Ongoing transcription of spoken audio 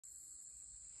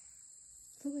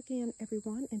Hello again,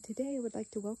 everyone, and today I would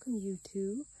like to welcome you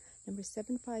to number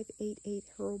 7588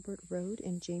 Hurlbert Road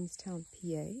in Jamestown,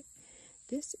 PA.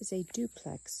 This is a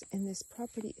duplex, and this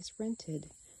property is rented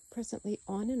presently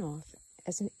on and off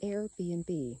as an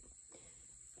Airbnb.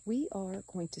 We are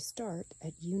going to start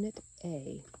at Unit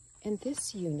A, and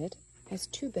this unit has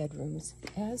 2 bedrooms,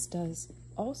 as does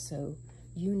also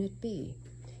Unit B.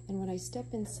 And when I step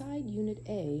inside Unit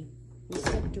A, we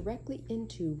step directly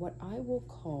into what I will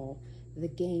call the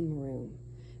game room.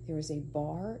 There is a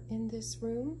bar in this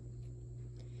room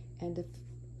and a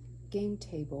game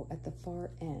table at the far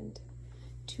end.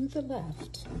 To the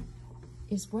left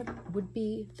is what would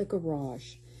be the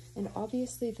garage, and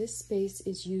obviously this space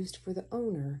is used for the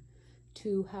owner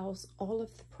to house all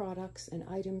of the products and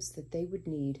items that they would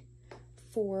need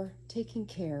for taking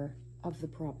care of the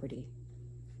property.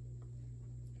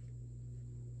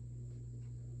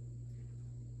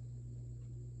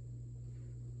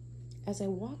 As I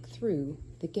walk through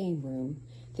the game room,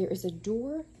 there is a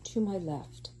door to my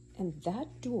left, and that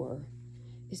door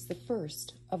is the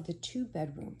first of the 2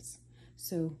 bedrooms.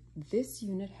 So this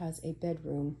unit has a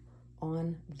bedroom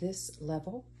on this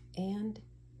level and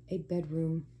a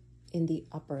bedroom in the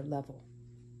upper level.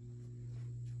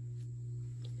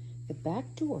 The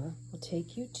back door will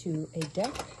take you to a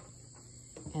deck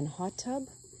and hot tub,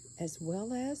 as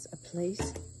well as a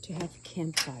place to have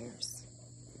campfires.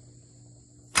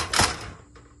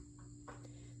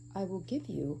 I will give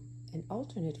you an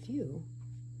alternate view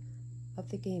of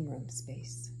the game room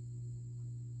space.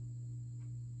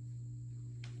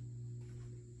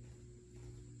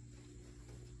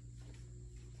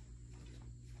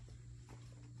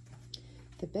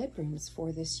 The bedrooms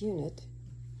for this unit,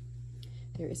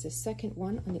 there is a second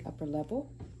one on the upper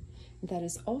level, and that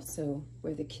is also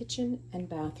where the kitchen and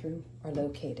bathroom are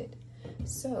located.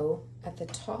 So at the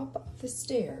top of the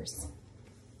stairs,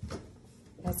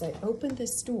 as I open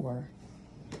this door,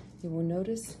 you will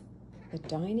notice the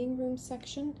dining room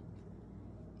section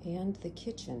and the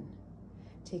kitchen.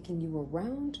 Taking you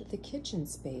around the kitchen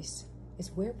space is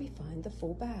where we find the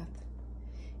full bath.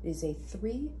 It is a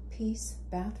 3-piece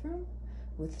bathroom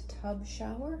with tub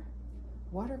shower,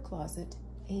 water closet,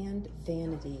 and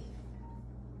vanity.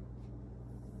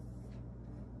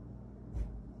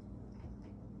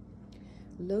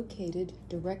 Located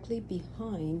directly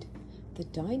behind the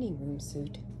dining room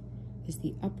suite is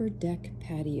the upper deck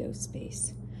patio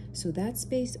space. So that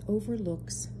space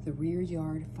overlooks the rear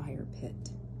yard fire pit.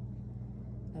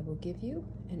 I will give you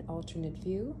an alternate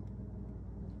view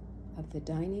of the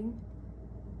dining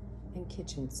and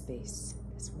kitchen space,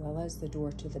 as well as the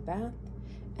door to the bath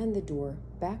and the door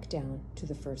back down to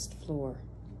the first floor.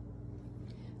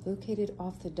 Located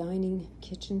off the dining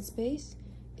kitchen space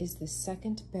is the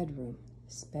 2nd bedroom.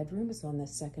 This bedroom is on the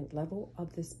 2nd level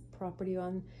of this property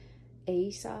on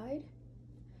A side,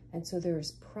 and so there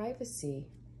is privacy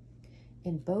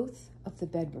in both of the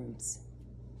bedrooms.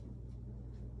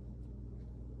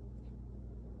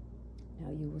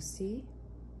 Now you will see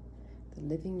the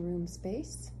living room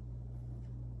space.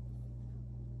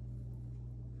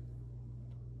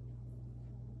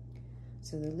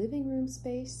 So the living room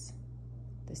space,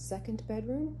 the 2nd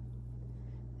bedroom,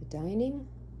 the dining,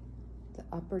 the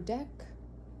upper deck,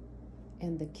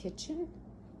 and the kitchen,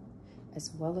 as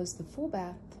well as the full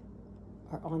bath,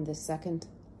 are on the 2nd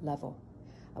level.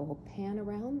 I will pan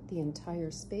around the entire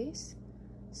space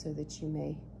so that you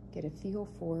may get a feel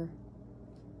for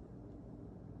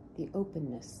the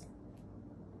openness.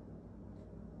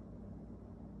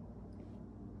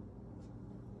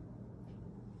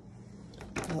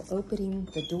 Now opening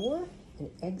the door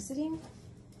and exiting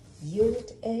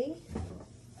Unit A,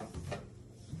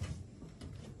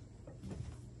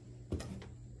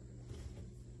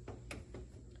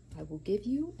 I will give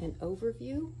you an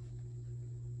overview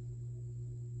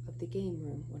of the game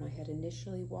room when I had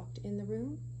initially walked in the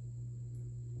room,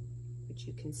 which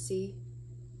you can see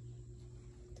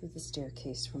through the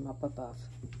staircase from up above.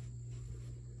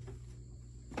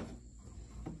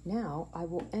 Now I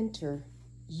will enter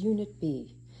Unit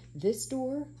B. This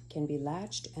door can be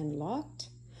latched and locked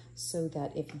so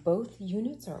that if both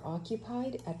units are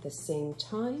occupied at the same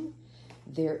time,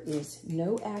 there is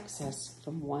no access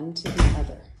from one to the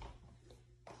other.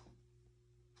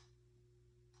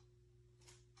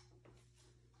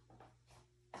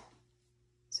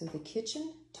 So the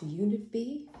kitchen to Unit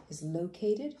B is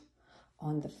located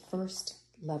on the 1st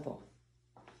level.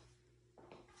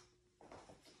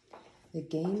 The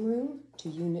game room to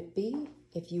Unit B,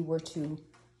 if you were to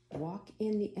walk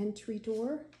in the entry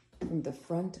door from the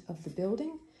front of the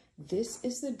building, this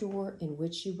is the door in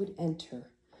which you would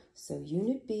enter. So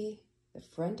Unit B, the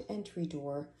front entry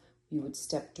door, You would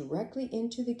step directly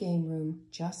into the game room,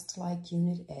 just like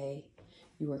Unit A.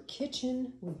 Your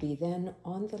kitchen would be then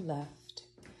on the left,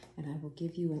 and I will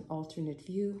give you an alternate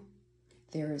view.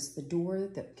 There is the door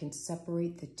that can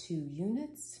separate the two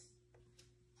units.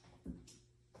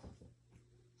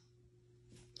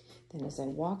 Then as I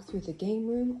walk through the game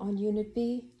room on Unit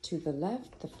B, to the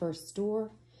left, the first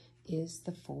door is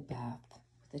the full bath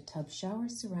with a tub, shower,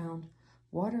 surround,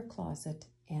 water closet,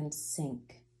 and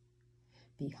sink.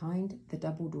 Behind the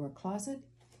double door closet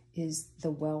is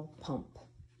the well pump.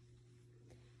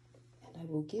 And I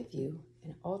will give you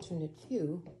an alternate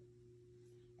view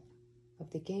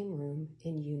of the game room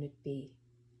in Unit B.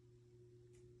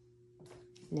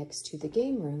 Next to the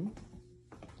game room,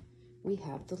 we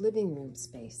have the living room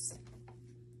space.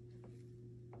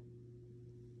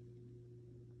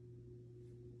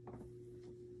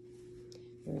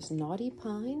 There's knotty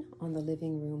pine on the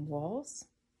living room walls.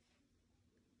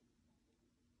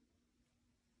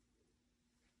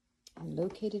 And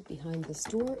located behind this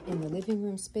door in the living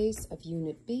room space of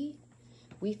Unit B,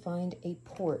 we find a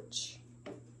porch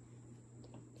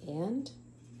and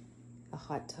a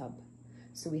hot tub.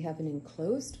 So we have an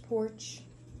enclosed porch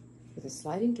with a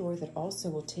sliding door that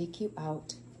also will take you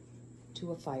out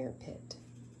to a fire pit.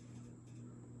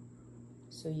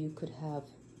 So you could have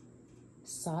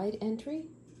side entry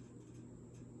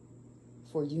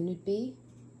for Unit B,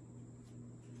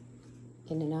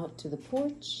 in and out to the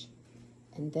porch,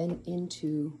 and then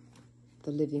into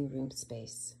the living room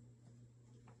space.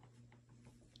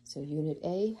 So Unit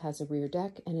A has a rear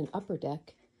deck and an upper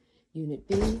deck. Unit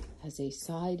B has a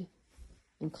side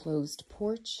enclosed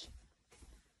porch,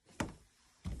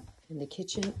 and the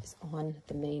kitchen is on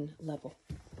the main level.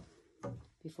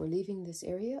 Before leaving this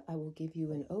area, I will give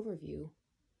you an overview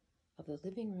of the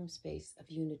living room space of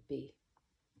Unit B.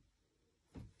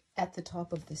 At the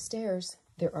top of the stairs,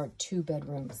 there are two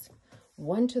bedrooms,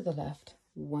 one to the left,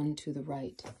 one to the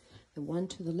right. The one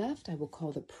to the left I will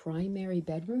call the primary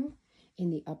bedroom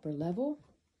in the upper level.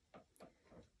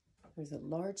 There's a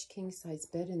large king-size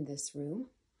bed in this room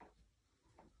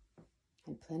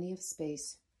and plenty of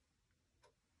space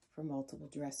for multiple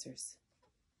dressers.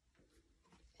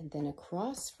 And then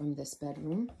across from this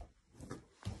bedroom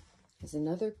is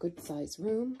another good-sized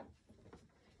room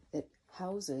that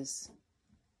houses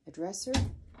a dresser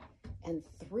and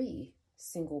 3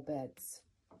 single beds.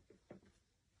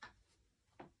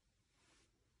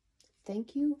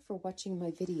 Thank you for watching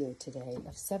my video today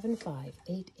of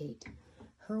 7588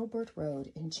 Hurlbert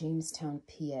Road in Jamestown,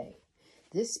 PA.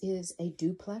 This is a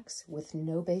duplex with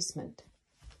no basement.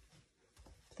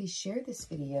 Please share this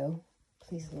video.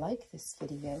 Please like this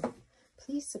video.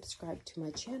 Please subscribe to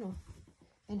my channel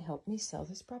and help me sell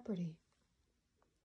this property.